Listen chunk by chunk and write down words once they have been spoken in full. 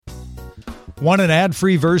Want an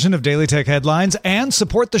ad-free version of Daily Tech Headlines and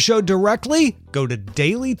support the show directly? Go to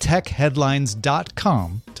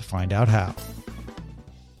dailytechheadlines.com to find out how.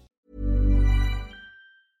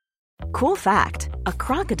 Cool fact, a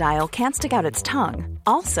crocodile can't stick out its tongue.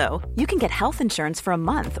 Also, you can get health insurance for a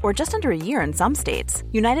month or just under a year in some states.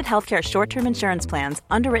 United Healthcare short-term insurance plans,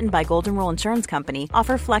 underwritten by Golden Rule Insurance Company,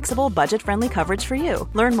 offer flexible, budget-friendly coverage for you.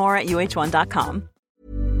 Learn more at uh1.com.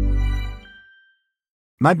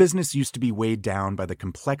 My business used to be weighed down by the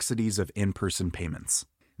complexities of in-person payments.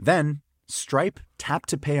 Then, Stripe Tap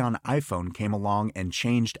to Pay on iPhone came along and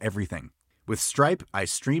changed everything. With Stripe, I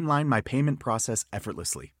streamlined my payment process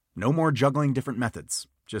effortlessly. No more juggling different methods.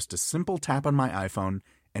 Just a simple tap on my iPhone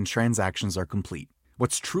and transactions are complete.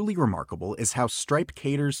 What's truly remarkable is how Stripe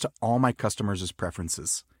caters to all my customers'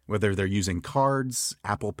 preferences. Whether they're using cards,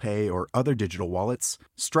 Apple Pay, or other digital wallets,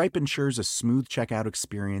 Stripe ensures a smooth checkout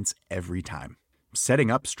experience every time.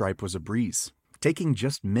 Setting up Stripe was a breeze, taking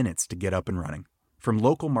just minutes to get up and running. From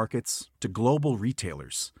local markets to global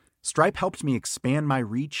retailers, Stripe helped me expand my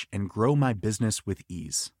reach and grow my business with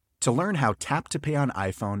ease. To learn how Tap to Pay on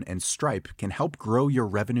iPhone and Stripe can help grow your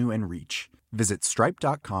revenue and reach, visit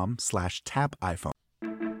stripe.com/tapiphone.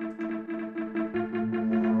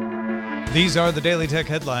 These are the Daily Tech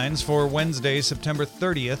Headlines for Wednesday, September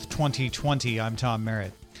 30th, 2020. I'm Tom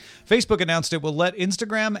Merritt. Facebook announced it will let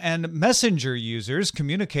Instagram and Messenger users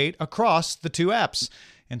communicate across the two apps.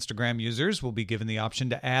 Instagram users will be given the option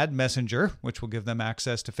to add Messenger, which will give them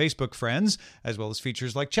access to Facebook friends, as well as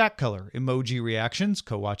features like chat color, emoji reactions,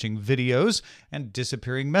 co-watching videos, and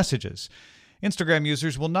disappearing messages. Instagram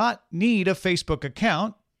users will not need a Facebook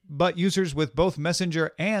account, but users with both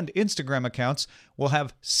Messenger and Instagram accounts will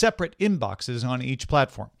have separate inboxes on each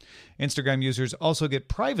platform. Instagram users also get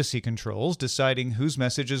privacy controls, deciding whose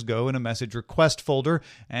messages go in a message request folder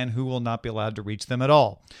and who will not be allowed to reach them at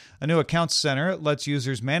all. A new Accounts Center lets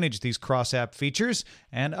users manage these cross-app features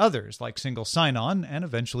and others like single sign-on and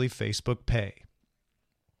eventually Facebook Pay.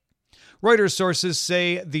 Reuters sources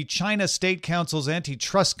say the China State Council's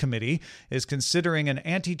Antitrust Committee is considering an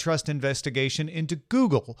antitrust investigation into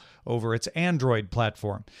Google over its Android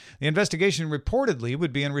platform. The investigation reportedly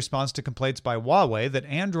would be in response to complaints by Huawei that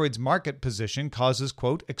Android's market position causes,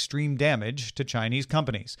 quote, extreme damage to Chinese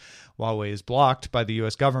companies. Huawei is blocked by the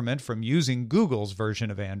U.S. government from using Google's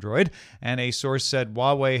version of Android, and a source said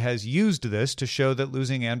Huawei has used this to show that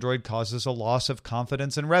losing Android causes a loss of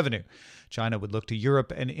confidence and revenue. China would look to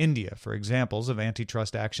Europe and India for examples of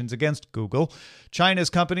antitrust actions against Google. China's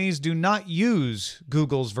companies do not use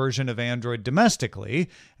Google's version of Android domestically,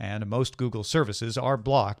 and most Google services are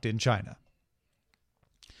blocked in China.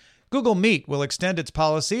 Google Meet will extend its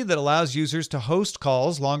policy that allows users to host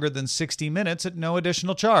calls longer than 60 minutes at no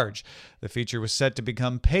additional charge. The feature was set to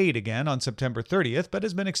become paid again on September 30th, but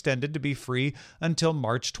has been extended to be free until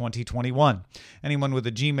March 2021. Anyone with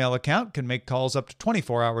a Gmail account can make calls up to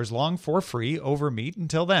 24 hours long for free over Meet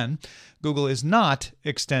until then. Google is not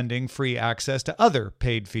extending free access to other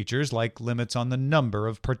paid features like limits on the number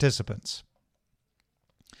of participants.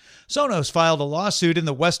 Sonos filed a lawsuit in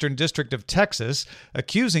the Western District of Texas,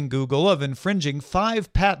 accusing Google of infringing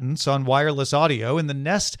 5 patents on wireless audio in the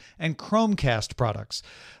Nest and Chromecast products.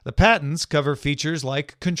 The patents cover features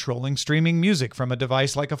like controlling streaming music from a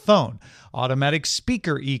device like a phone, automatic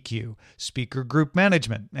speaker EQ, speaker group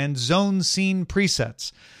management, and zone scene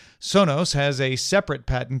presets. Sonos has a separate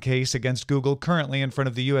patent case against Google currently in front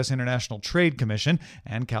of the U.S. International Trade Commission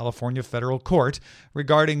and California Federal Court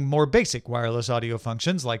regarding more basic wireless audio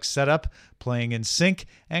functions like setup, playing in sync,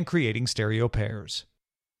 and creating stereo pairs.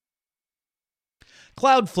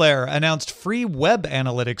 Cloudflare announced free web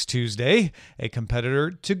analytics Tuesday, a competitor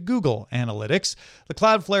to Google Analytics. The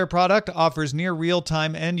Cloudflare product offers near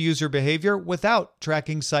real-time end-user behavior without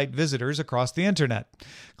tracking site visitors across the internet.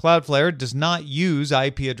 Cloudflare does not use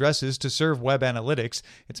IP addresses to serve web analytics.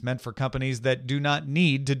 It's meant for companies that do not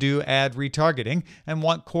need to do ad retargeting and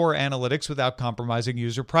want core analytics without compromising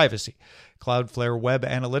user privacy. Cloudflare Web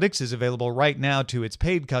Analytics is available right now to its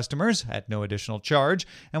paid customers at no additional charge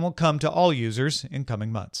and will come to all users in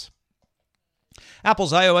coming months.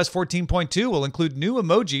 Apple's iOS 14.2 will include new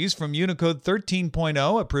emojis from Unicode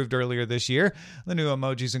 13.0, approved earlier this year. The new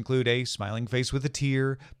emojis include a smiling face with a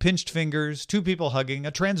tear, pinched fingers, 2 people hugging,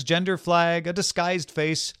 a transgender flag, a disguised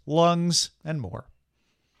face, lungs, and more.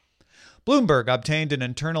 Bloomberg obtained an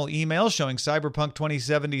internal email showing Cyberpunk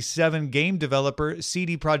 2077 game developer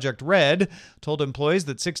CD Projekt Red told employees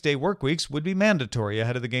that 6-day work weeks would be mandatory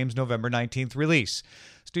ahead of the game's November 19th release.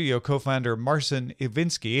 Studio co-founder Marcin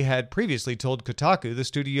Iwiński had previously told Kotaku the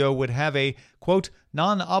studio would have a, quote,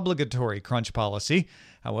 non-obligatory crunch policy.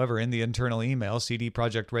 However, in the internal email, CD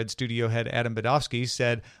Projekt Red studio head Adam Badovsky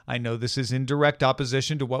said, "I know this is in direct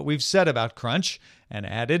opposition to what we've said about crunch," and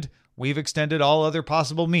added, "We've extended all other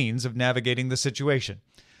possible means of navigating the situation."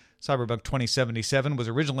 Cyberpunk 2077 was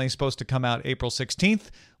originally supposed to come out April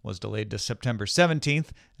 16th, was delayed to September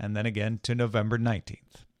 17th, and then again to November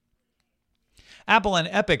 19th. Apple and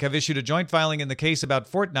Epic have issued a joint filing in the case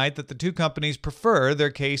about Fortnite that the two companies prefer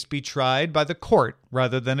their case be tried by the court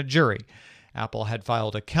rather than a jury. Apple had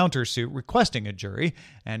filed a countersuit requesting a jury,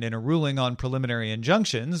 and in a ruling on preliminary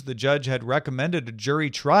injunctions, the judge had recommended a jury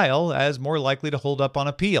trial as more likely to hold up on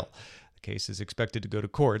appeal. The case is expected to go to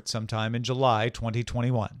court sometime in July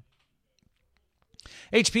 2021.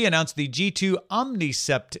 HP announced the G2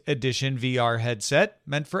 Omnicept Edition VR headset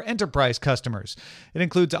meant for enterprise customers. It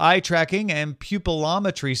includes eye tracking and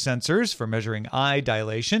pupillometry sensors for measuring eye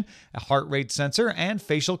dilation, a heart rate sensor, and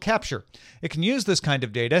facial capture. It can use this kind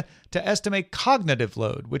of data to estimate cognitive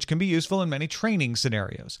load, which can be useful in many training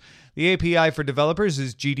scenarios. The API for developers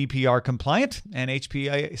is GDPR compliant, and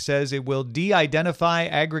HP says it will de-identify,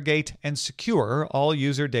 aggregate, and secure all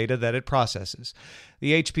user data that it processes.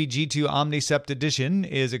 The HP G2 Omnicept Edition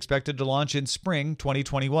is expected to launch in spring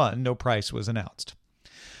 2021. No price was announced.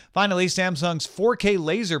 Finally, Samsung's 4K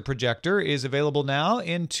laser projector is available now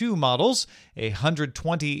in two models: a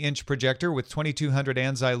 120-inch projector with 2200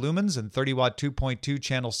 ANSI lumens and 30-watt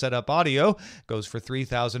 2.2-channel setup audio goes for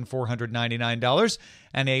 $3,499,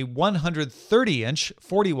 and a 130-inch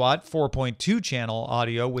 40-watt 4.2-channel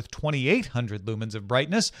audio with 2800 lumens of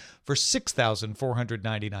brightness for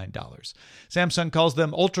 $6,499. Samsung calls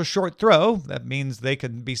them ultra-short throw. That means they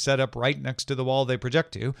can be set up right next to the wall they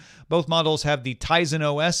project to. Both models have the Tizen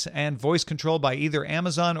OS and voice control by either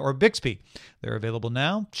Amazon or Bixby. They're available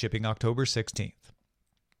now, shipping October 16th.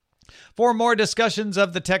 For more discussions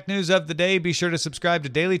of the tech news of the day, be sure to subscribe to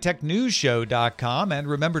dailytechnewsshow.com and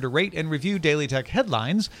remember to rate and review Daily Tech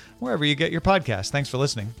Headlines wherever you get your podcasts. Thanks for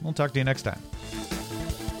listening. We'll talk to you next time.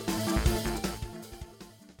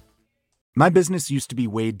 My business used to be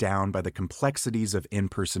weighed down by the complexities of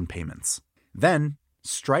in-person payments. Then,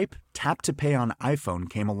 Stripe Tap to Pay on iPhone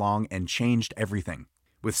came along and changed everything.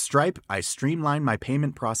 With Stripe, I streamlined my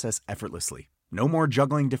payment process effortlessly. No more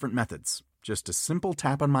juggling different methods. Just a simple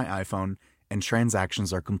tap on my iPhone and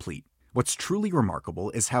transactions are complete. What's truly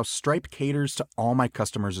remarkable is how Stripe caters to all my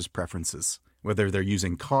customers' preferences. Whether they're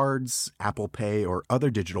using cards, Apple Pay, or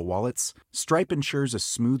other digital wallets, Stripe ensures a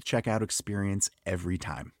smooth checkout experience every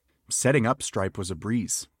time. Setting up Stripe was a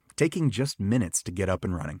breeze, taking just minutes to get up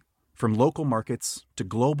and running. From local markets to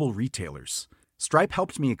global retailers, Stripe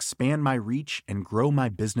helped me expand my reach and grow my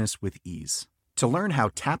business with ease. To learn how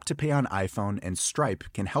Tap to Pay on iPhone and Stripe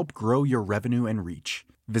can help grow your revenue and reach,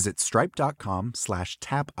 visit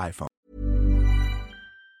stripe.com/tapiphone.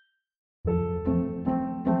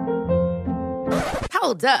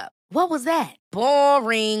 Hold up. What was that?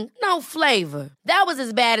 Boring. No flavor. That was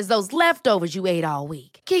as bad as those leftovers you ate all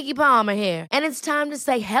week. Keke Palmer here, and it's time to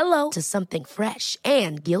say hello to something fresh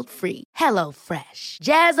and guilt-free. HelloFresh.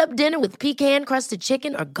 Jazz up dinner with pecan-crusted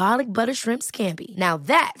chicken or garlic butter shrimp scampi. Now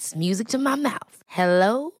that's music to my mouth.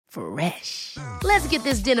 HelloFresh. Let's get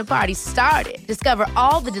this dinner party started. Discover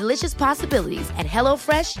all the delicious possibilities at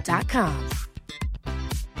HelloFresh.com.